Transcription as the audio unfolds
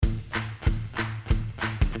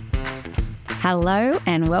Hello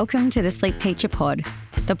and welcome to the Sleep Teacher Pod,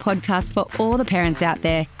 the podcast for all the parents out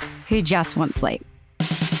there who just want sleep.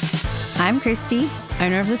 I'm Christy,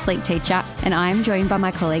 owner of The Sleep Teacher, and I am joined by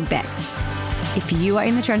my colleague Beck. If you are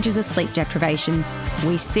in the trenches of sleep deprivation,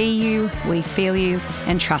 we see you, we feel you,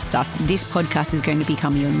 and trust us, this podcast is going to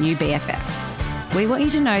become your new BFF. We want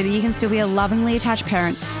you to know that you can still be a lovingly attached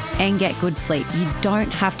parent and get good sleep. You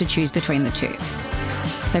don't have to choose between the two.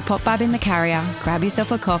 So pop bub in the carrier, grab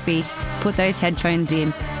yourself a coffee, put those headphones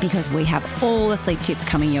in, because we have all the sleep tips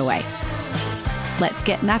coming your way. Let's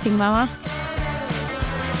get napping, mama.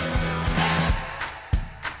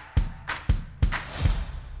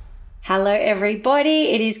 Hello,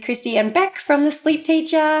 everybody. It is Christy and Beck from The Sleep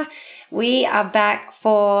Teacher. We are back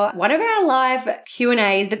for one of our live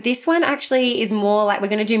Q&As, but this one actually is more like we're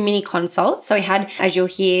going to do mini consults. So we had, as you'll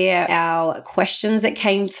hear, our questions that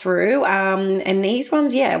came through. And these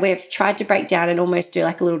ones, we've tried to break down and almost do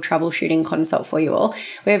like a little troubleshooting consult for you all.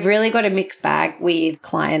 We've really got a mixed bag with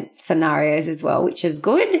client scenarios as well, which is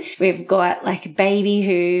good. We've got like a baby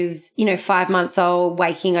who's, 5 months old,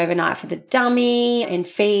 waking overnight for the dummy and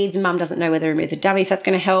feeds. Mum doesn't know whether to remove the dummy, if that's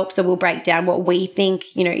going to help. So we'll break down what we think,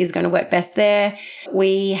 is going to work best there.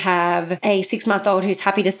 We have a 6-month-old who's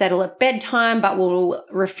happy to settle at bedtime, but will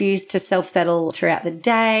refuse to self-settle throughout the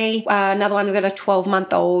day. Another one, we've got a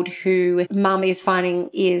 12-month-old who mum is finding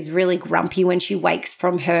is really grumpy when she wakes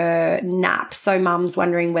from her nap. So mum's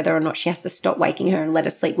wondering whether or not she has to stop waking her and let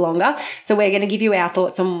her sleep longer. So we're going to give you our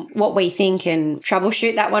thoughts on what we think and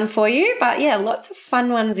troubleshoot that one for you. But lots of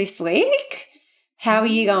fun ones this week. How are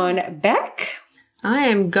you going, Beck? I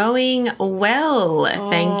am going well,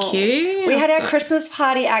 thank you. We had our Christmas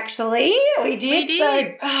party, actually. We did.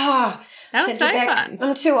 that was so fun.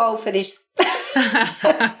 I'm too old for this. And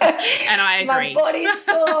I agree. My body's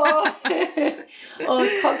sore. All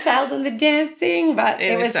the cocktails and the dancing, but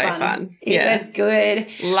it was so fun. It was good.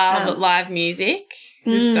 Love live music.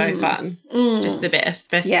 It was so fun. It's just the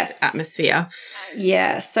best atmosphere.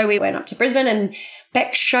 Yeah, so we went up to Brisbane and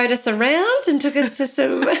Beck showed us around and took us to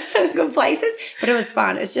some good places, but it was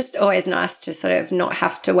fun. It's just always nice to sort of not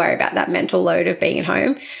have to worry about that mental load of being at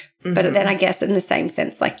home. Mm-hmm. But then I guess in the same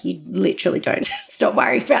sense, like you literally don't stop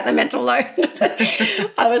worrying about the mental load.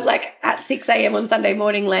 I was like at 6 a.m. on Sunday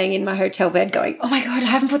morning laying in my hotel bed going, oh my God, I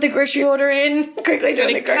haven't put the grocery order in. Quickly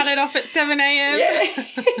doing the grocery. Cut it off at 7 a.m. Yeah.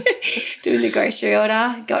 Doing the grocery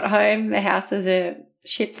order. Got home. The house was a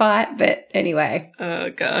shit fight. But anyway.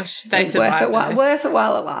 Oh gosh. They survived. Worth it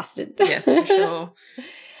while it lasted. Yes, for sure.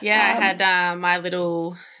 Yeah, I had my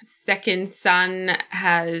little second son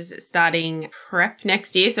has starting prep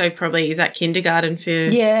next year, so probably is that kindergarten for...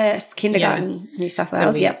 Yes, kindergarten, New South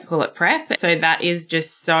Wales, so we call it prep. So that is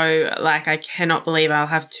just so, I cannot believe I'll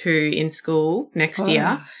have 2 in school next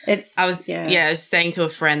year. I was saying to a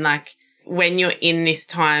friend, when you're in this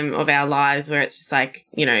time of our lives where it's just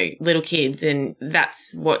little kids and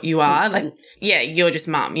that's what you are, you're just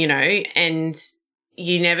mum, and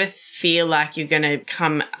you never feel like you're going to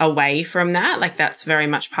come away from that. That's very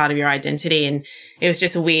much part of your identity. And it was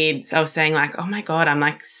just weird. I was saying oh my God, I'm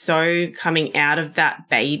so coming out of that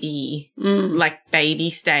baby, baby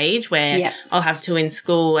stage where I'll have 2 in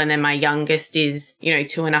school. And then my youngest is,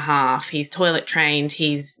 2.5. He's toilet trained.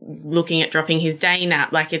 He's looking at dropping his day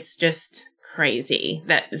nap. It's just crazy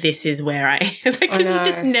that this is where I, because you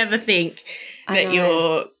just never think that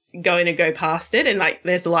you're going to go past it and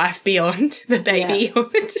there's life beyond the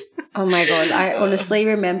babyhood. Oh my God. I honestly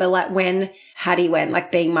remember when Hattie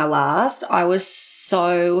went, being my last, I was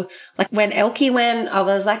so when Elkie went, I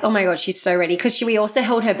was oh my God, she's so ready. Cause we also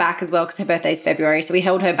held her back as well because her birthday's February. So we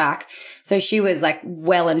held her back. So she was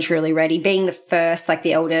well and truly ready. Being the first,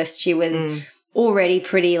 the eldest, she was already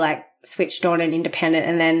pretty switched on and independent,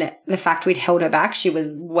 and then the fact we'd held her back, she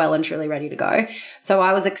was well and truly ready to go. So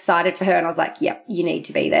I was excited for her and I was yep, you need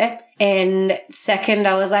to be there. And second,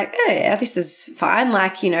 I was oh yeah, this is fine.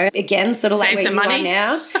 Again, sort of save where some you money.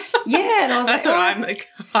 Are now. Yeah. And I was that's what I'm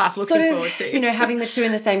half looking forward to. Having the 2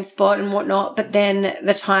 in the same spot and whatnot. But then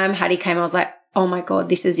the time Hattie came, I was oh my God,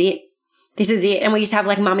 this is it. This is it. And we used to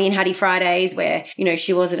have Mummy and Hattie Fridays where,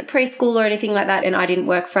 she wasn't at preschool or anything like that. And I didn't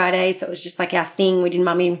work Fridays. So it was just our thing. We did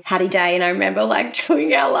Mummy and Hattie Day. And I remember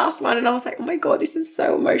doing our last one and I was oh my God, this is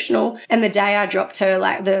so emotional. And the day I dropped her,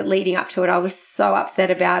 the leading up to it, I was so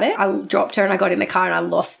upset about it. I dropped her and I got in the car and I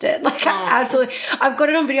lost it. Absolutely. I've got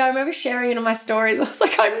it on video. I remember sharing it on my stories. I was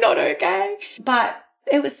I'm not okay. But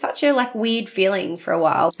it was such a weird feeling for a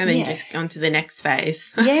while. And then you just go on to the next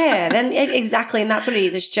phase. Then exactly. And that's what it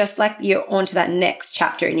is. It's just you're on to that next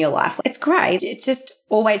chapter in your life. It's great. It's just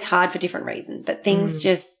always hard for different reasons, but things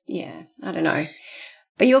just, I don't know.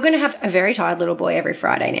 But you're going to have a very tired little boy every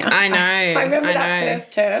Friday now. I know. I remember that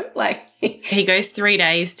first term. Like he goes 3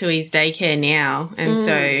 days to his daycare now. And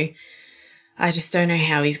so I just don't know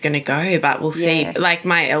how he's going to go, but we'll see. Like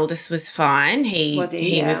my eldest was fine. He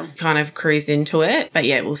was kind of cruised into it. But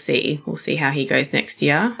yeah, we'll see. We'll see how he goes next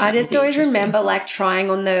year. I just always remember like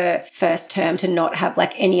trying on the first term to not have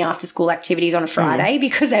like any after school activities on a Friday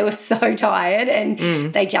because they were so tired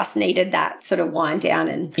and they just needed that sort of wind down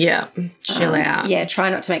and chill out. Yeah,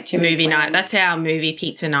 try not to make too many movie plans. night. That's our movie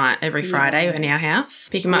pizza night every Friday in our house.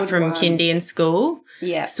 Pick him up from kindy and school.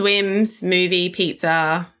 Yeah. Swims, movie,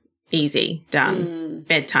 pizza. Easy, done.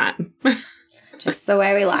 Bedtime. Just the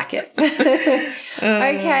way we like it.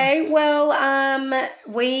 Okay, well,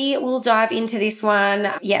 we will dive into this one.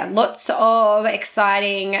 Yeah, lots of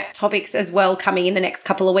exciting topics as well coming in the next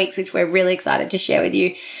couple of weeks, which we're really excited to share with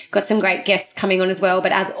you. Got some great guests coming on as well.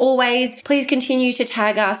 But as always, please continue to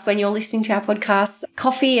tag us when you're listening to our podcasts.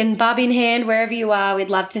 Coffee and bub in hand, wherever you are, we'd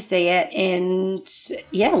love to see it. And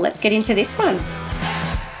yeah, let's get into this one.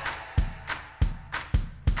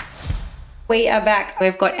 We are back.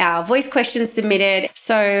 We've got our voice questions submitted.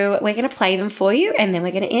 So we're going to play them for you and then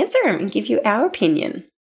we're going to answer them and give you our opinion.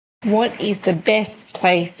 What is the best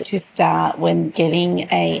place to start when getting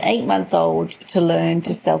a 8-month-old to learn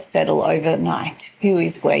to self-settle overnight, who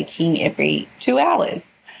is waking every 2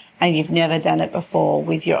 hours? And you've never done it before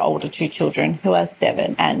with your older 2 children who are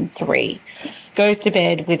 7 and 3. Goes to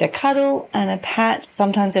bed with a cuddle and a pat,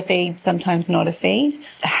 sometimes a feed, sometimes not a feed.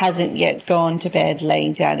 Hasn't yet gone to bed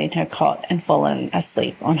laying down in her cot and fallen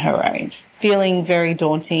asleep on her own. Feeling very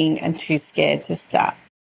daunting and too scared to start.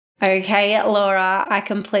 Okay, Laura, I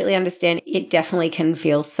completely understand. It definitely can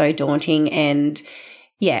feel so daunting and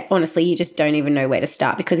yeah, honestly, you just don't even know where to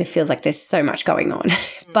start because it feels like there's so much going on.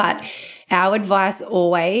 But our advice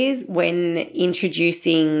always when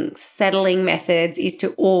introducing settling methods is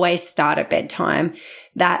to always start at bedtime.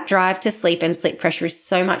 That drive to sleep and sleep pressure is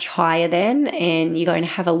so much higher then, and you're going to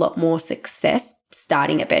have a lot more success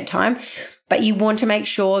starting at bedtime. But you want to make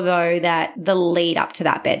sure, though, that the lead up to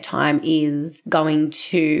that bedtime is going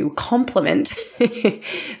to complement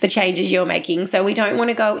the changes you're making. So we don't want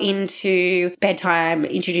to go into bedtime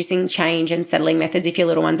introducing change and settling methods if your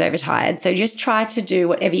little one's overtired. So just try to do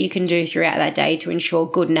whatever you can do throughout that day to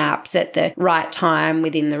ensure good naps at the right time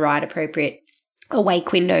within the right appropriate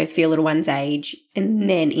awake windows for your little one's age, and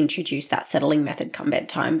then introduce that settling method come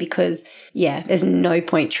bedtime because, yeah, there's no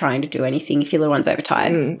point trying to do anything if your little one's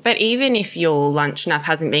overtired. But even if your lunch nap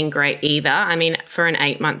hasn't been great either, I mean, for an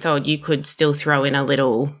 8-month-old, you could still throw in a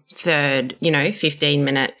little third,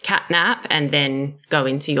 15-minute cat nap and then go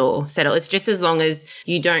into your settle. It's just as long as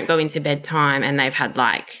you don't go into bedtime and they've had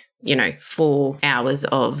 4 hours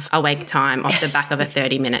of awake time off the back of a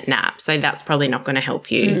 30-minute nap. So that's probably not going to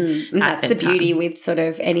help you. And that's the beauty with sort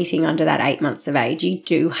of anything under that 8 months of age. You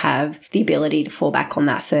do have the ability to fall back on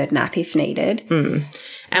that third nap if needed.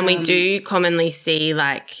 And we do commonly see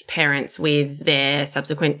parents with their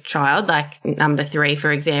subsequent child, like number 3, for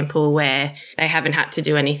example, where they haven't had to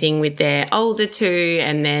do anything with their older 2.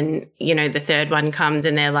 And then, the third one comes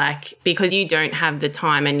and they're like, because you don't have the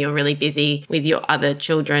time and you're really busy with your other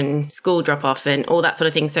children, school drop off and all that sort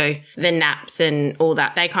of thing. So the naps and all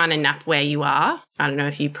that, they kind of nap where you are. I don't know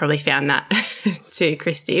if you probably found that too,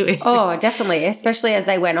 Christy. Oh, definitely, especially as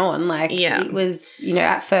they went on. It was,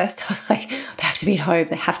 at first I was like, they have to be at home.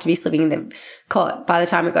 They have to be sleeping in the cot. By the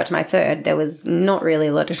time we got to my third, there was not really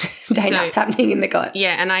a lot of day naps happening in the cot.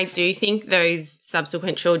 Yeah, and I do think those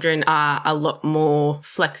subsequent children are a lot more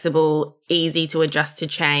flexible, easy to adjust to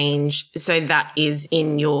change. So that is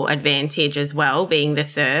in your advantage as well, being the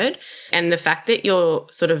third. And the fact that you're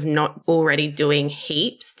sort of not already doing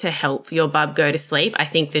heaps to help your bub go to sleep, I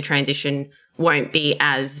think the transition won't be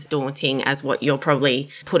as daunting as what you'll probably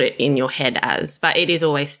put it in your head as. But it is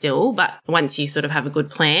always still. But once you sort of have a good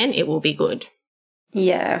plan, it will be good.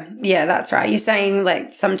 Yeah, that's right. You're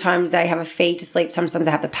saying sometimes they have a feed to sleep, sometimes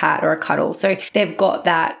they have the pat or a cuddle. So they've got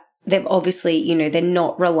that. They've obviously, they're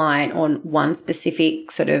not reliant on one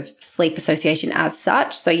specific sort of sleep association as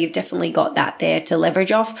such. So you've definitely got that there to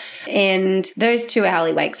leverage off. And those 2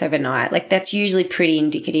 hourly wakes overnight, that's usually pretty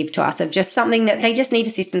indicative to us of just something that they just need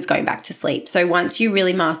assistance going back to sleep. So once you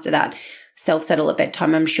really master that self-settle at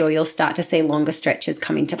bedtime, I'm sure you'll start to see longer stretches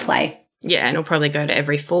come into play. Yeah, and it'll probably go to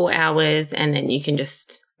every 4 hours and then you can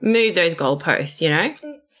just move those goalposts,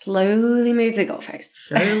 Slowly move the goalposts.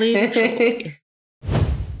 Slowly.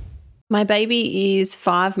 My baby is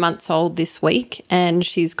 5 months old this week, and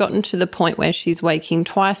she's gotten to the point where she's waking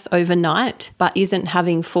twice overnight but isn't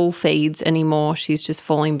having full feeds anymore. She's just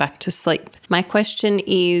falling back to sleep. My question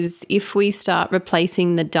is, if we start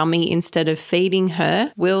replacing the dummy instead of feeding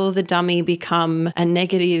her, will the dummy become a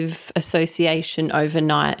negative association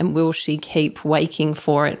overnight, and will she keep waking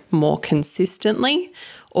for it more consistently?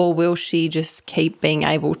 Or will she just keep being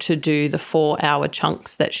able to do the 4-hour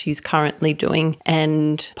chunks that she's currently doing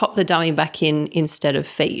and pop the dummy back in instead of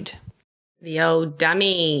feed? The old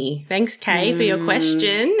dummy. Thanks, Kay, for your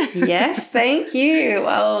question. Yes, thank you.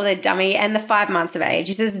 Well, the dummy and the 5 months of age.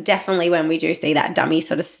 This is definitely when we do see that dummy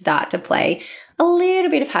sort of start to play a little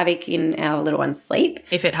bit of havoc in our little one's sleep.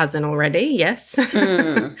 If it hasn't already, yes.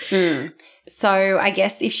 So I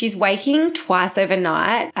guess if she's waking twice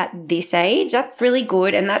overnight at this age, that's really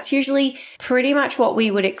good. And that's usually pretty much what we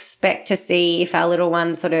would expect to see if our little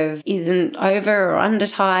one sort of isn't over or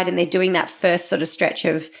undertired and they're doing that first sort of stretch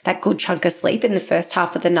of that good chunk of sleep in the first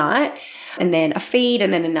half of the night. And then a feed,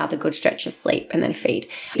 and then another good stretch of sleep, and then a feed.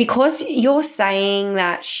 Because you're saying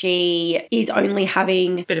that she is only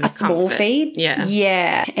having a small feed.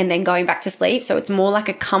 Yeah. And then going back to sleep. So it's more like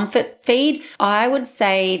a comfort feed. I would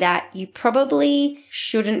say that you probably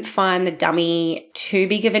shouldn't find the dummy too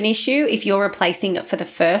big of an issue if you're replacing it for the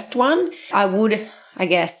first one. I would, I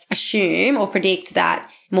guess, assume or predict that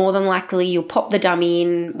more than likely you'll pop the dummy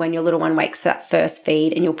in when your little one wakes for that first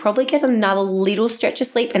feed, and you'll probably get another little stretch of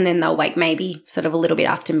sleep, and then they'll wake maybe sort of a little bit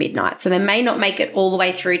after midnight. So they may not make it all the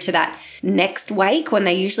way through to that next wake when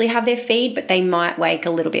they usually have their feed, but they might wake a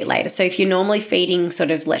little bit later. So if you're normally feeding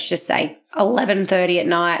sort of, let's just say 11:30 at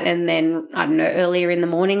night, and then, I don't know, earlier in the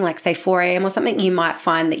morning, like say 4 a.m. or something, you might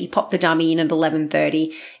find that you pop the dummy in at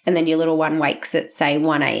 11:30 and then your little one wakes at say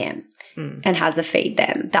 1 a.m. and has a feed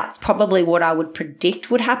then. That's probably what I would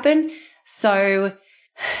predict would happen. So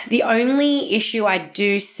the only issue I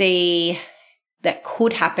do see that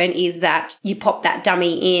could happen is that you pop that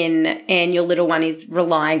dummy in and your little one is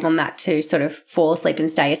relying on that to sort of fall asleep and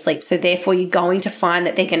stay asleep. So therefore you're going to find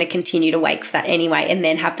that they're going to continue to wake for that anyway, and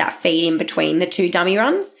then have that feed in between the two dummy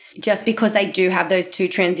runs, just because they do have those two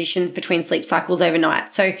transitions between sleep cycles overnight.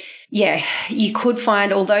 So yeah, you could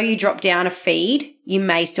find, although you drop down a feed, you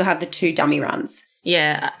may still have the two dummy runs.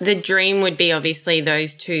 Yeah, the dream would be obviously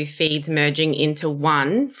those two feeds merging into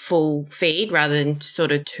one full feed rather than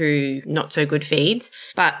sort of two not so good feeds.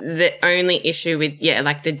 But the only issue with,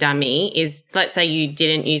 like the dummy is, let's say you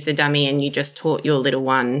didn't use the dummy and you just taught your little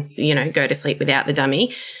one, go to sleep without the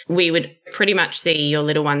dummy. We would pretty much see your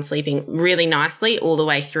little one sleeping really nicely all the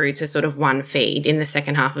way through to sort of one feed in the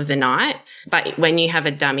second half of the night. But when you have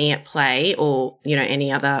a dummy at play or,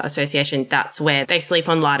 any other association, that's where they sleep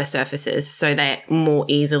on lighter surfaces. So they're more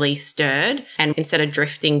easily stirred. And instead of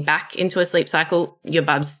drifting back into a sleep cycle, your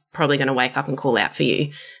bub's probably going to wake up and call out for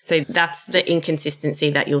you. So that's the inconsistency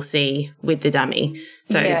that you'll see with the dummy.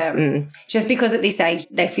 So just because at this age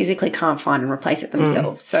they physically can't find and replace it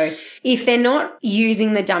themselves. So if they're not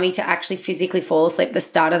using the dummy to actually physically fall asleep at the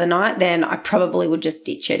start of the night, then I probably would just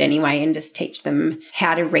ditch it anyway and just teach them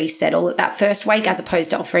how to resettle at that first wake, as opposed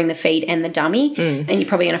to offering the feed and the dummy. And you're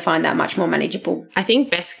probably going to find that much more manageable. I think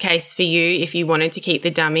best case for you, if you wanted to keep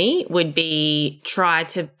the dummy, would be try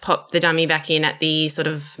to pop the dummy back in at the sort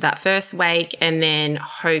of that first wake, and then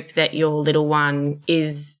hope that your little one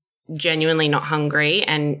is genuinely not hungry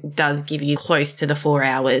and does give you close to the 4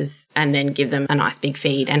 hours, and then give them a nice big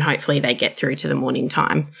feed, and hopefully they get through to the morning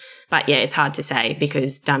time. But yeah, it's hard to say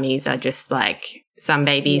because dummies are just like, some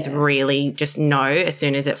babies really just know as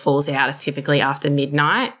soon as it falls out, it's typically after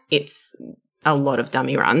midnight. It's a lot of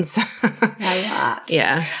dummy runs. A lot.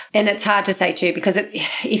 Yeah. And it's hard to say too, because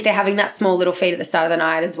if they're having that small little feed at the start of the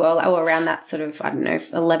night as well, or around that sort of,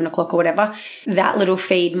 11 o'clock or whatever, that little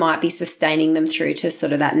feed might be sustaining them through to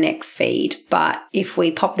sort of that next feed. But if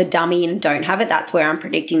we pop the dummy in and don't have it, that's where I'm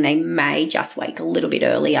predicting they may just wake a little bit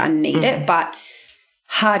earlier and need it. But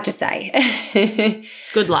hard to say.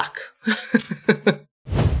 Good luck.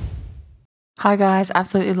 Hi guys,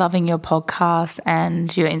 absolutely loving your podcast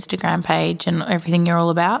and your Instagram page and everything you're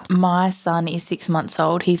all about. My son is 6 months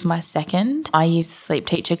old. He's my second. I use the sleep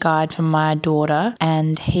teacher guide for my daughter,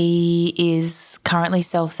 and he is currently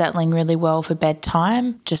self-settling really well for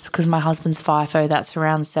bedtime. Just because my husband's FIFO, that's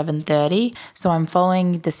around 7:30. So I'm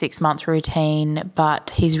following the 6-month routine,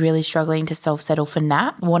 but he's really struggling to self-settle for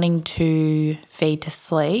nap, wanting to feed to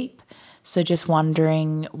sleep. So just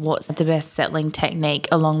wondering what's the best settling technique,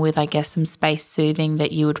 along with, I guess, some space soothing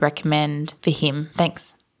that you would recommend for him.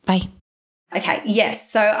 Thanks. Bye. Okay,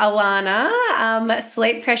 yes. So Alana,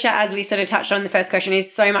 sleep pressure, as we sort of touched on in the first question,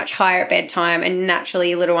 is so much higher at bedtime, and naturally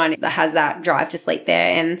your little one that has that drive to sleep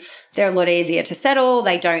there. And they're a lot easier to settle.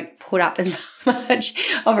 They don't put up as much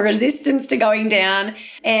of a resistance to going down.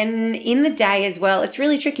 And in the day as well, it's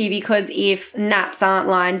really tricky because if naps aren't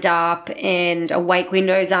lined up and awake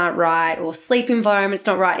windows aren't right or sleep environment's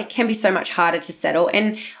not right, it can be so much harder to settle.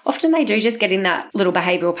 And often they do just get in that little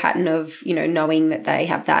behavioral pattern of, knowing that they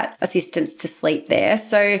have that assistance to sleep there.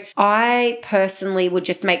 So I personally would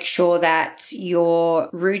just make sure that your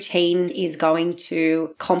routine is going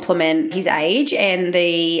to complement his age and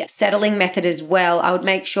the settling method as well. I would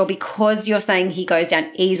make sure, because you're saying he goes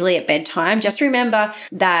down easily at bedtime, just remember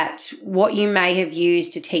that what you may have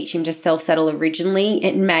used to teach him to self-settle originally,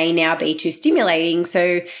 it may now be too stimulating.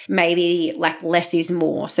 So maybe like less is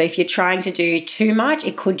more. So if you're trying to do too much,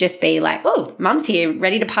 it could just be like, oh, mum's here,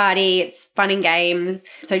 ready to party. It's fun and games.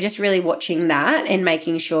 So just really watching that and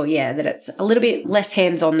making sure, that it's a little bit less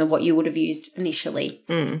hands-on than what you would have used initially.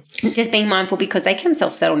 Just being mindful because they can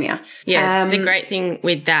self-settle now. Yeah, the great thing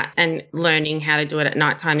with that and learning how to do it at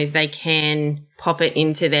nighttime is they can pop it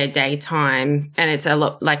into their daytime, and it's a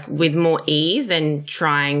lot like with more ease than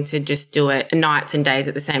trying to just do it nights and days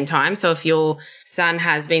at the same time. So if your son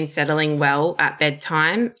has been settling well at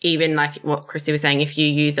bedtime, even like what Christy was saying, if you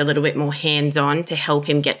use a little bit more hands-on to help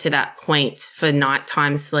him get to that point for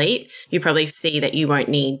nighttime sleep, you probably see that you won't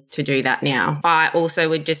need to do that now. I also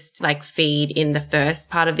would just like feed in the first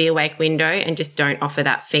part of the awake window and just don't offer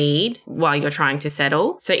that feed while you're trying to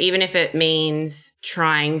settle. So even if it means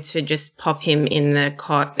trying to just pop him in the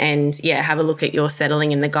cot and have a look at your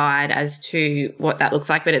settling in the guide as to what that looks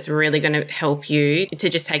like, but it's really going to help you to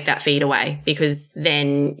just take that feed away, because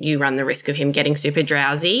then you run the risk of him getting super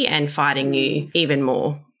drowsy and fighting you even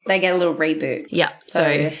more. They get a little reboot. Yeah.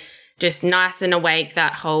 So just nice and awake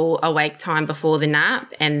that whole awake time before the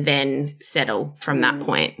nap, and then settle from that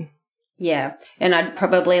point. Yeah. And I'd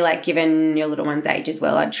probably, given your little one's age as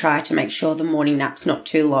well, I'd try to make sure the morning nap's not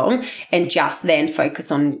too long and just then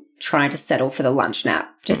focus on trying to settle for the lunch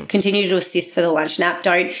nap. Just continue to assist for the lunch nap.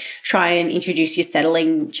 Don't try and introduce your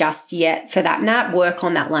settling just yet for that nap. Work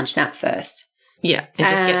on that lunch nap first. Yeah. And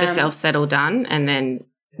just get the self-settle done and then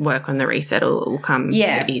work on the resettle. It will come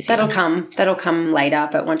easier. That'll come later.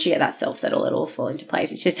 But once you get that self-settle, it'll fall into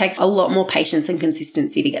place. It just takes a lot more patience and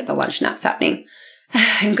consistency to get the lunch naps happening.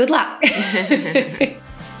 And good luck.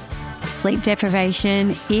 Sleep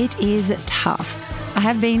deprivation, it is tough. I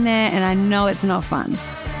have been there and I know it's not fun.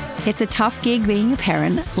 It's a tough gig being a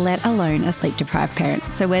parent, let alone a sleep-deprived parent.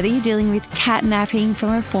 So whether you're dealing with cat napping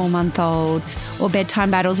from a 4-month-old or bedtime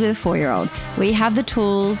battles with a 4-year-old, we have the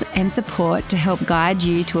tools and support to help guide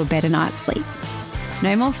you to a better night's sleep.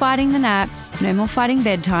 No more fighting the nap, no more fighting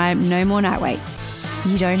bedtime, no more night wakes.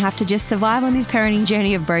 You don't have to just survive on this parenting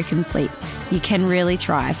journey of broken sleep. You can really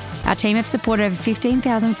thrive. Our team have supported over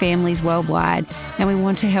 15,000 families worldwide, and we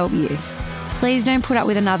want to help you. Please don't put up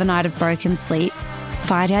with another night of broken sleep.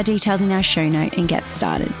 Find our details in our show note and get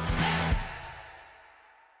started.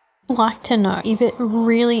 I'd like to know if it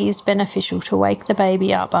really is beneficial to wake the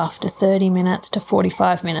baby up after 30 minutes to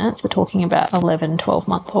 45 minutes. We're talking about 11,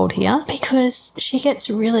 12-month-old here, because she gets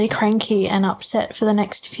really cranky and upset for the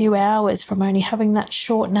next few hours from only having that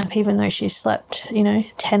short nap, even though she slept,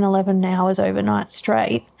 10, 11 hours overnight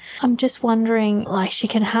straight. I'm just wondering, she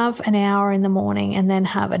can have an hour in the morning and then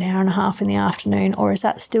have an hour and a half in the afternoon, or is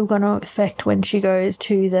that still going to affect when she goes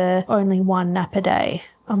to the only one nap a day?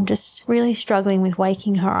 I'm just really struggling with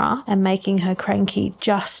waking her up and making her cranky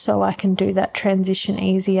just so I can do that transition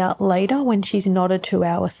easier later when she's not a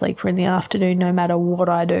 2-hour sleeper in the afternoon, no matter what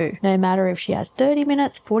I do. No matter if she has 30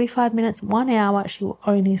 minutes, 45 minutes, 1 hour, she will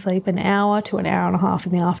only sleep an hour to an hour and a half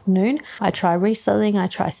in the afternoon. I try resettling, I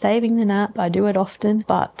try saving the nap, I do it often,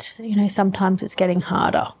 but, sometimes it's getting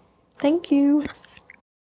harder. Thank you.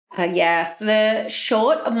 Yes, the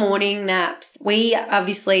short morning naps. We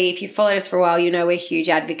obviously, if you've followed us for a while, we're huge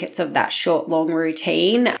advocates of that short, long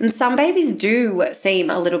routine. And some babies do seem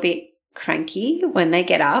a little bit cranky when they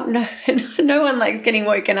get up. No one likes getting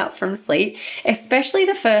woken up from sleep, especially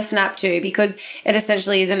the first nap too, because it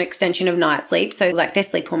essentially is an extension of night sleep. So their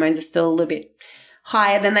sleep hormones are still a little bit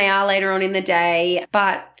higher than they are later on in the day.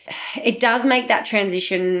 But it does make that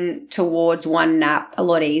transition towards one nap a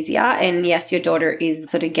lot easier. And yes, your daughter is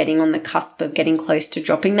sort of getting on the cusp of getting close to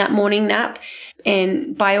dropping that morning nap.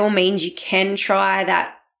 And by all means, you can try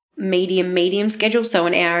that medium schedule. So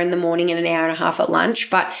an hour in the morning and an hour and a half at lunch.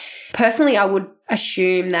 But personally, I would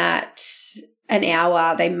assume that an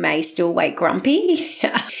hour, they may still wake grumpy.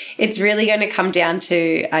 It's really going to come down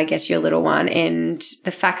to, I guess, your little one and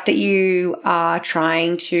the fact that you are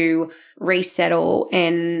trying to resettle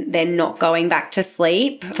and then not going back to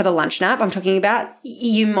sleep for the lunch nap I'm talking about.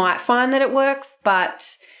 You might find that it works,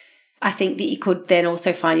 but I think that you could then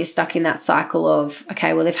also find you're stuck in that cycle of,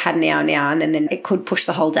 okay, well, they've had an hour now, and then it could push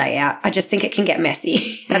the whole day out. I just think it can get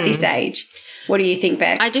messy at this age. What do you think,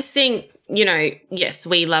 Beck? I just think, yes,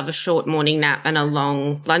 we love a short morning nap and a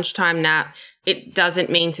long lunchtime nap. It doesn't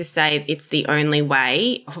mean to say it's the only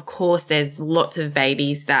way. Of course, there's lots of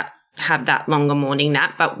babies that have that longer morning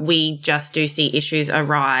nap, but we just do see issues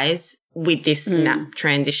arise with this nap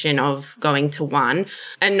transition of going to one,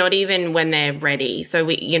 and not even when they're ready. So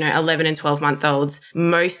 11 and 12-month-olds,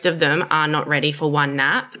 most of them are not ready for one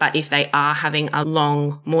nap, but if they are having a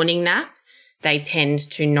long morning nap, they tend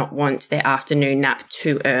to not want their afternoon nap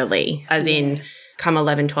too early, as in come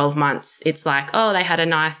 11, 12 months, it's like, oh, they had a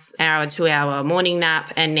nice hour, 2-hour morning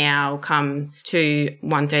nap, and now come to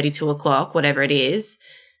 1:30, 2 o'clock, whatever it is,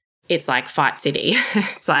 it's like Fight City.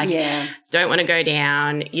 It's like, don't want to go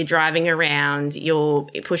down, you're driving around, you're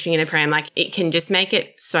pushing in a pram. Like, it can just make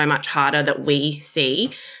it so much harder that we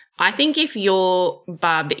see. I think if your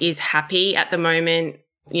bub is happy at the moment,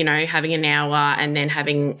 having an hour and then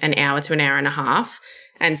having an hour to an hour and a half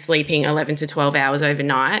and sleeping 11 to 12 hours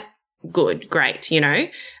overnight, good, great,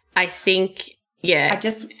 I think,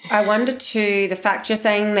 I wonder too, the fact you're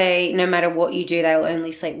saying no matter what you do, they'll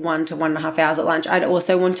only sleep 1 to 1.5 hours at lunch. I'd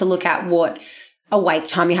also want to look at what awake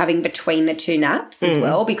time you're having between the two naps as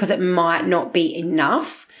well, because it might not be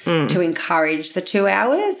enough to encourage the 2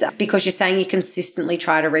 hours, because you're saying you consistently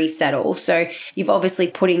try to resettle. So you've obviously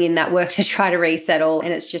putting in that work to try to resettle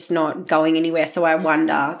and it's just not going anywhere. So I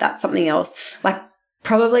wonder, that's something else. Like,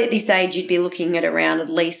 probably at this age, you'd be looking at around at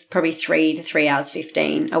least probably 3 to 3 hours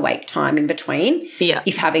 15 awake time in between. Yeah.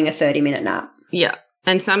 If having a 30-minute nap. Yeah.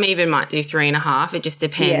 And some even might do 3.5. It just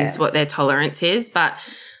depends what their tolerance is. But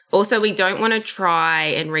also, we don't want to try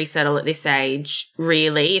and resettle at this age,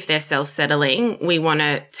 really. If they're self-settling, we want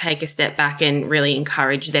to take a step back and really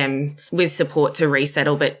encourage them with support to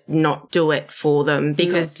resettle, but not do it for them.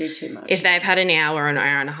 Because not do too much. If they've had an hour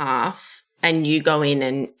and a half, and you go in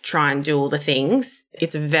and try and do all the things,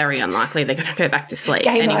 it's very unlikely they're going to go back to sleep.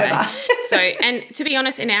 Game over. So, and to be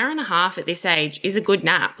honest, an hour and a half at this age is a good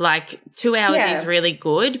nap. Like 2 hours is really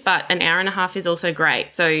good, but an hour and a half is also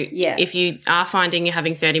great. So if you are finding you're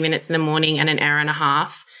having 30 minutes in the morning and an hour and a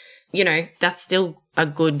half, that's still a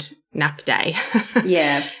good nap day.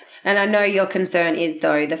 Yeah. And I know your concern is,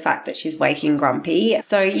 though, the fact that she's waking grumpy.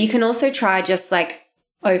 So you can also try just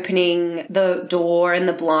opening the door and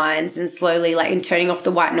the blinds and slowly and turning off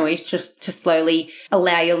the white noise just to slowly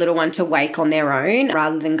allow your little one to wake on their own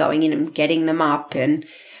rather than going in and getting them up. And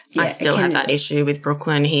I still have that issue with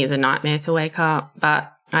Brooklyn. He is a nightmare to wake up,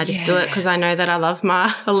 but I just do it because I know that I love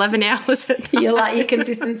my 11 hours at night. You like your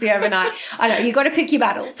consistency overnight. I know, you got to pick your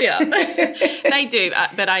battles. Yeah, they do,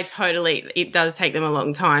 but it does take them a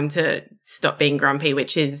long time to stop being grumpy,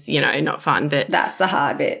 which is, not fun. But that's the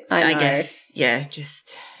hard bit, I know. Guess. Yeah,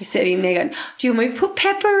 just... You're sitting there going, do you want me to put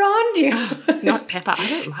pepper on? Do you... Not pepper. I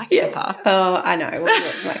don't like pepper. Oh, I know.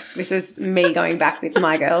 Well, this is me going back with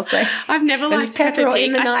my girls. So I've never liked Pepper Pig.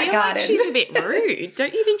 In the night feel garden. Like she's a bit rude.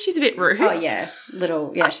 Don't you think she's a bit rude? Oh, yeah.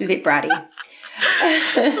 She's a bit bratty.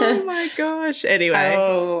 Oh, my gosh. Anyway,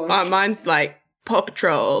 mine's like Paw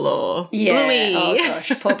Patrol or Bluey. Oh,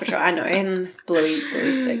 gosh. Paw Patrol. I know. And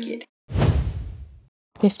Bluey's so cute.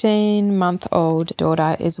 15-month-old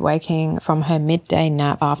daughter is waking from her midday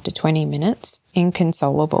nap after 20 minutes,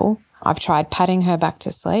 inconsolable. I've tried patting her back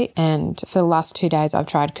to sleep, and for the last 2 days I've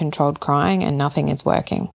tried controlled crying and nothing is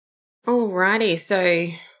working. Alrighty,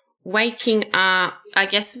 so waking up, I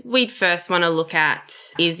guess we'd first want to look at,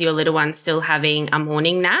 is your little one still having a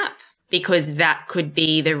morning nap? Because that could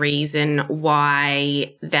be the reason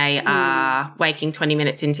why they are waking 20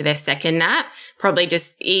 minutes into their second nap. Probably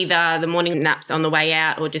just either the morning nap's on the way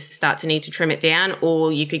out or just start to need to trim it down,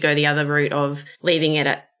 or you could go the other route of leaving it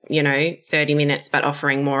at 30 minutes but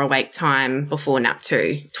offering more awake time before nap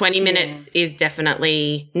 2. 20 minutes is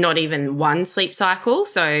definitely not even one sleep cycle.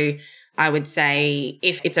 So I would say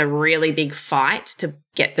if it's a really big fight to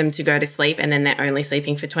get them to go to sleep and then they're only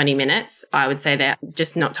sleeping for 20 minutes, I would say they're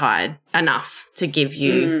just not tired enough to give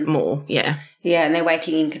you more. Yeah. Yeah, and they're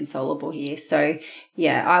waking inconsolable here. So,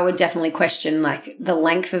 yeah, I would definitely question the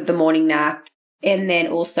length of the morning nap and then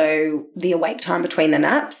also the awake time between the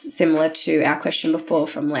naps, similar to our question before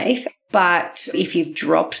from Leif. But if you've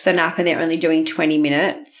dropped the nap and they're only doing 20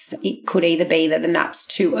 minutes, it could either be that the nap's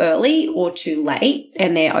too early or too late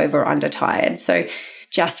and they're over or under tired. So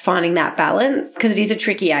just finding that balance, because it is a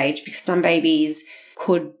tricky age, because some babies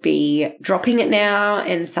could be dropping it now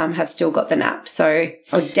and some have still got the nap. So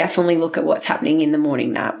I'll definitely look at what's happening in the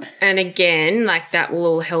morning nap. And again, like that will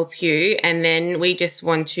all help you. And then we just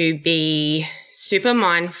want to be super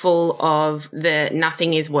mindful of the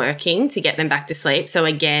nothing is working to get them back to sleep. So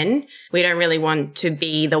again, we don't really want to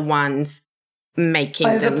be the ones making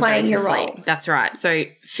them go to sleep. Role. That's right. So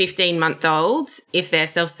 15-month-olds, if they're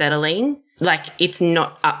self-settling, like it's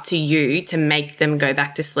not up to you to make them go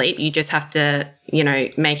back to sleep. You just have to,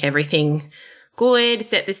 make everything good,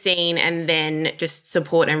 set the scene, and then just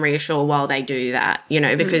support and reassure while they do that,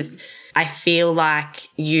 because I feel like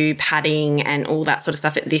you padding and all that sort of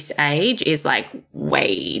stuff at this age is like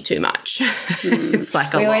way too much. It's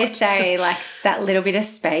like we always say like that little bit of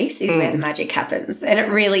space is where the magic happens. And it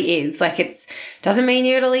really is. Like doesn't mean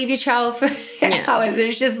you're going to leave your child for hours.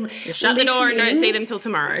 It's just shut the door and don't see them till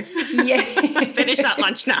tomorrow. Yeah. Finish that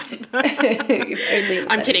lunch nap.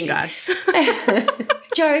 I'm kidding, guys.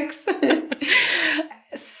 Jokes.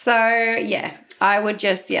 So, yeah. I would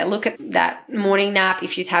just, look at that morning nap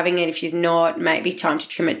if she's having it. If she's not, maybe time to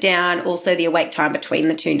trim it down. Also the awake time between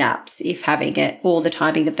the two naps if having it, or the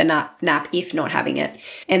timing of the nap if not having it.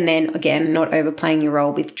 And then, again, not overplaying your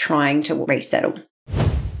role with trying to resettle.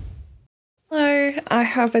 Hello, I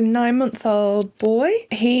have a 9-month-old boy.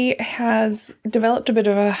 He has developed a bit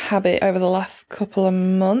of a habit over the last couple of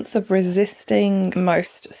months of resisting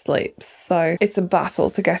most sleeps. So it's a battle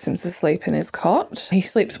to get him to sleep in his cot. He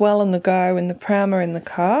sleeps well on the go, in the pram or in the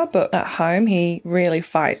car, but at home he really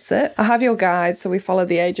fights it. I have your guide, so we follow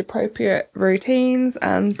the age-appropriate routines,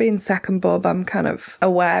 and being second bub, I'm kind of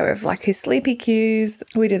aware of like his sleepy cues.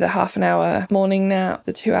 We do the half an hour morning nap,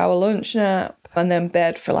 the 2-hour lunch nap, and then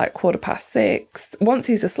bed for like 6:15. Once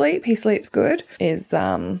he's asleep, he sleeps good, is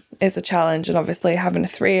a challenge. And obviously having a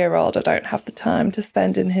 3-year-old, I don't have the time to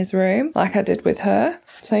spend in his room like I did with her.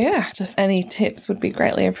 So yeah, just any tips would be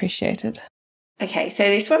greatly appreciated. Okay, so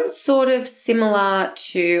this one's sort of similar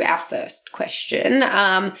to our first question.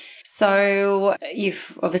 So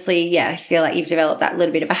you've obviously, I feel like you've developed that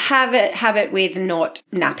little bit of a habit with not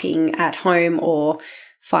napping at home or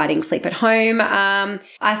fighting sleep at home.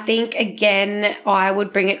 I think, again, I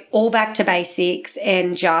would bring it all back to basics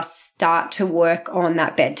and just start to work on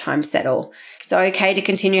that bedtime settle. It's okay to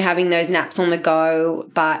continue having those naps on the go,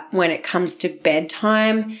 but when it comes to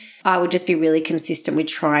bedtime, I would just be really consistent with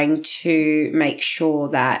trying to make sure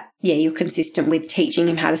that, you're consistent with teaching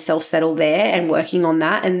him how to self-settle there and working on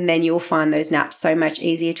that. And then you'll find those naps so much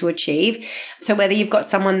easier to achieve. So whether you've got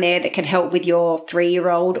someone there that can help with your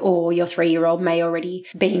 3-year-old, or your 3-year-old may already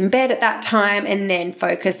be in bed at that time, and then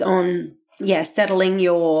focus on settling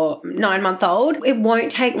your 9-month-old. It won't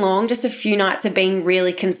take long, just a few nights of being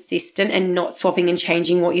really consistent and not swapping and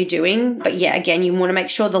changing what you're doing. But again, you want to make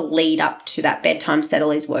sure the lead up to that bedtime settle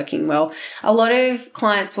is working well. A lot of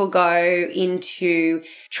clients will go into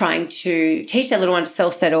trying to teach their little one to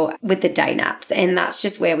self-settle with the day naps. And that's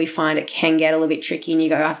just where we find it can get a little bit tricky. And you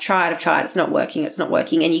go, I've tried, it's not working.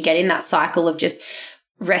 And you get in that cycle of just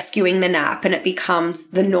rescuing the nap, and it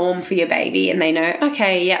becomes the norm for your baby, and they know,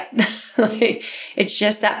 okay, it's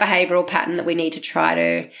just that behavioral pattern that we need to try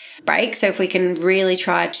to break. So if we can really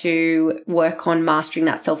try to work on mastering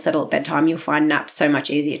that self-settle at bedtime, you'll find naps so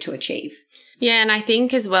much easier to achieve. Yeah, and I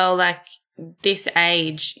think as well, like this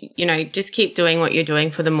age, just keep doing what you're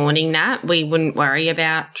doing for the morning nap. We wouldn't worry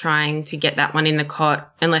about trying to get that one in the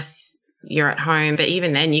cot unless you're at home. But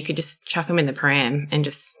even then, you could just chuck them in the pram and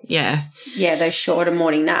just, those shorter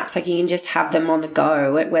morning naps, like you can just have them on the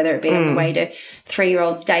go, whether it be on the way to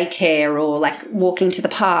 3-year-old's daycare, or like walking to the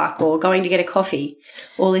park, or going to get a coffee,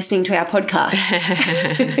 or listening to our podcast.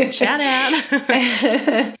 Shout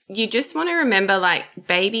out. You just want to remember, like,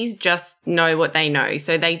 babies just know what they know.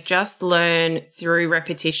 So they just learn through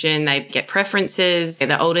repetition. They get preferences.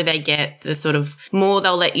 The older they get, the sort of more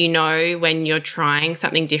they'll let you know when you're trying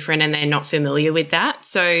something different and they're not familiar with that.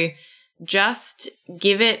 So just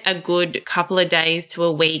give it a good couple of days to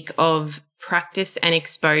a week of practice and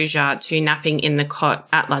exposure to napping in the cot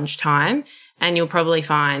at lunchtime, and you'll probably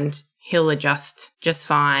find he'll adjust just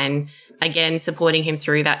fine. Again, supporting him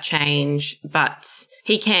through that change, but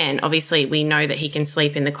he can. Obviously, we know that he can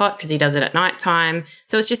sleep in the cot because he does it at nighttime.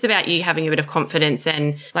 So it's just about you having a bit of confidence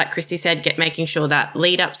and, like Christy said, making sure that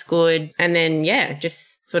lead-up's good, and then,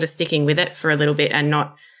 just sort of sticking with it for a little bit and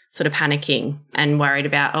not sort of panicking and worried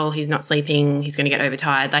about, he's not sleeping, he's going to get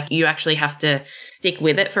overtired. Like, you actually have to stick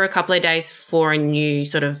with it for a couple of days for a new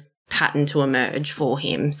sort of pattern to emerge for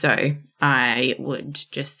him. So I would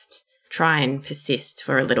just try and persist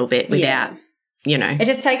for a little bit without, It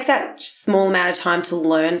just takes that small amount of time to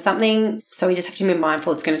learn something. So we just have to be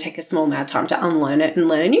mindful it's going to take a small amount of time to unlearn it and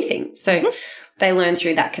learn a new thing. So they learn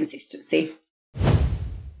through that consistency.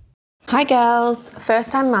 Hi girls,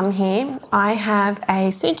 first time mum here. I have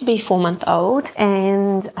a soon-to-be 4-month-old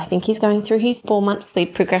and I think he's going through his 4-month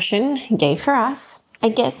sleep progression, yay for us. I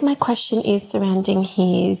guess my question is surrounding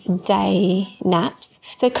his day naps.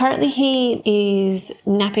 So currently he is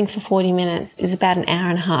napping for 40 minutes, is about an hour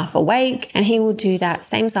and a half awake, and he will do that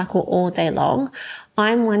same cycle all day long.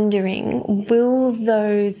 I'm wondering, will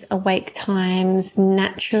those awake times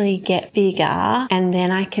naturally get bigger and then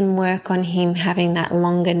I can work on him having that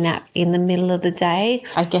longer nap in the middle of the day?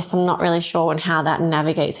 I guess I'm not really sure on how that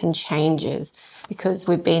navigates and changes, because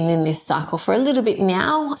we've been in this cycle for a little bit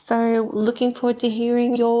now. So looking forward to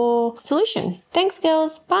hearing your solution. Thanks,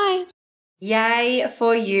 girls. Bye. Yay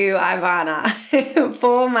for you, Ivana.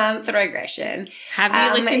 4-month regression. Have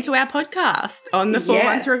you listened to our podcast on the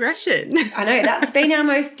 4-month regression? I know, that's been our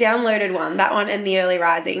most downloaded one, that one and the early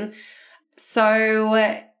rising.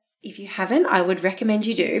 So if you haven't, I would recommend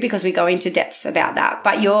you do, because we go into depth about that.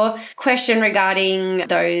 But your question regarding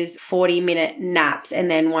those 40-minute naps and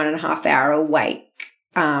then 1.5 hour awake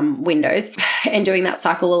windows and doing that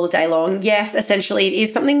cycle all day long, yes, essentially it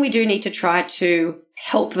is something we do need to try to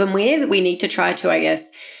help them with. We need to try to, I guess,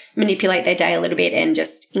 manipulate their day a little bit and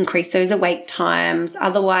just increase those awake times.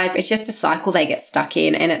 Otherwise, it's just a cycle they get stuck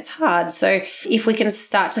in and it's hard. So if we can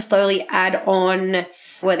start to slowly add on,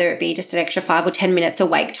 whether it be just an extra 5 or 10 minutes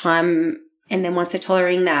awake time, and then once they're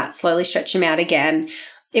tolerating that, slowly stretch them out again,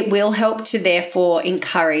 it will help to therefore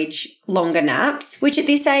encourage longer naps, which at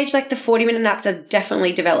this age, like the 40-minute naps are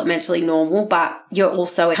definitely developmentally normal, but you're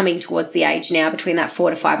also coming towards the age now between that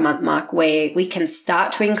 4 to 5 month mark where we can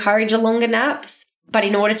start to encourage a longer naps. But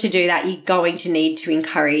in order to do that, you're going to need to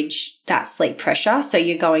encourage that sleep pressure. So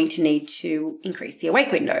you're going to need to increase the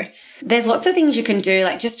awake window. There's lots of things you can do,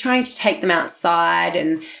 like just trying to take them outside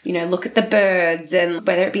and, you know, look at the birds, and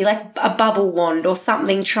whether it be like a bubble wand or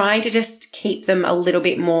something, trying to just keep them a little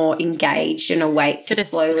bit more engaged and awake.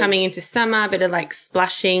 Just slowly coming into summer, a bit of like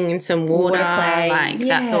splashing in some water play.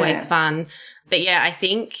 That's always fun. But yeah, I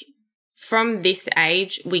think from this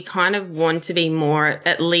age, we kind of want to be more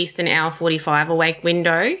at least an hour 45 awake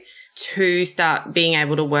window to start being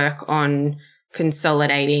able to work on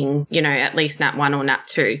consolidating, you know, at least nap 1 or nap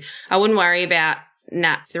 2. I wouldn't worry about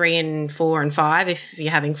nap 3 and 4 and 5 if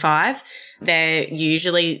you're having 5. They're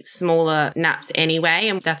usually smaller naps anyway,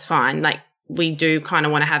 and that's fine. Like, we do kind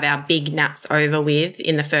of want to have our big naps over with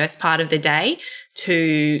in the first part of the day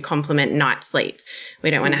to complement night sleep. We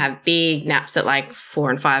don't want to have big naps at like 4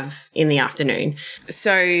 and 5 in the afternoon.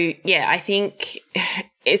 So yeah, I think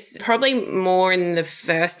it's probably more in the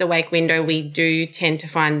first awake window. We do tend to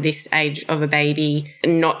find this age of a baby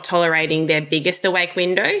not tolerating their biggest awake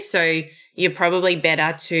window. So you're probably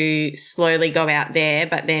better to slowly go out there,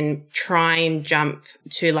 but then try and jump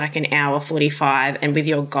to like an hour 45, and with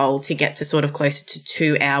your goal to get to sort of closer to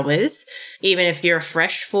 2 hours. Even if you're a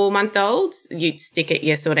fresh 4-month-old, you stick at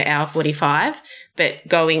your sort of hour 45, but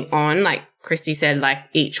going on, like Christy said, like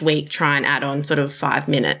each week, try and add on sort of 5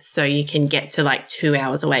 minutes so you can get to like 2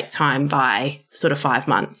 hours awake time by sort of 5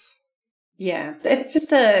 months. Yeah, it's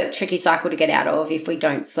just a tricky cycle to get out of if we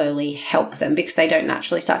don't slowly help them, because they don't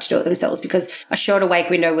naturally start to do it themselves, because a short awake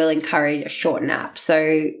window will encourage a short nap.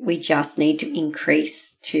 So we just need to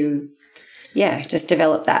increase to, just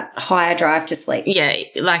develop that higher drive to sleep. Yeah,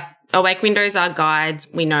 like awake windows are guides.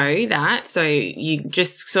 We know that. So you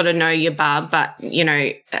just sort of know your bub, but, you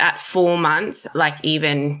know, at 4 months, like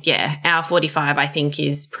even, hour 45 I think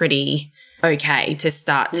is pretty okay to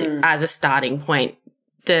start as a starting point.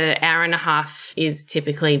 The hour and a half is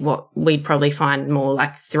typically what we'd probably find more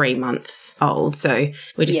like 3-month-old. So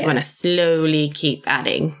we just want to slowly keep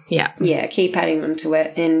adding. Yeah. Yeah, keep adding onto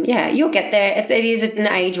it. And you'll get there. It is an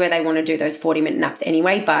age where they want to do those 40-minute naps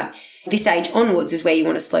anyway, but this age onwards is where you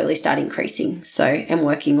want to slowly start increasing. So, and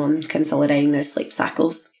working on consolidating those sleep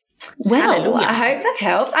cycles. Well, hallelujah. I hope that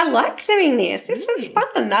helps. I liked doing this. This was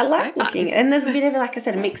fun. I like looking. And there's a bit of, like I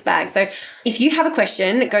said, a mixed bag. So if you have a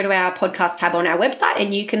question, go to our podcast tab on our website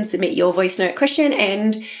and you can submit your voice note question.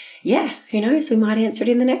 And who knows, we might answer it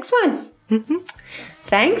in the next one. Mm-hmm.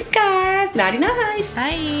 Thanks, guys. Nighty-night.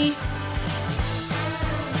 Bye.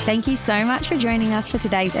 Thank you so much for joining us for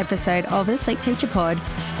today's episode of the Sleep Teacher Pod.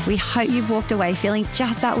 We hope you've walked away feeling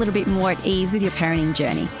just that little bit more at ease with your parenting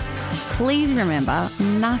journey. Please remember,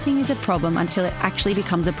 nothing is a problem until it actually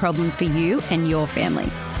becomes a problem for you and your family.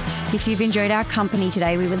 If you've enjoyed our company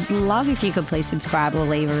today, we would love if you could please subscribe or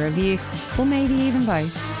leave a review, or maybe even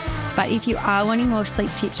both. But if you are wanting more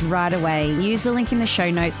sleep tips right away, use the link in the show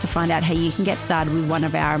notes to find out how you can get started with one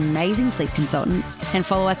of our amazing sleep consultants, and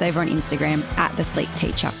follow us over on Instagram @The Sleep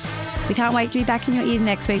Teacher. We can't wait to be back in your ears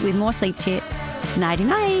next week with more sleep tips. Nighty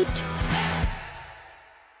night.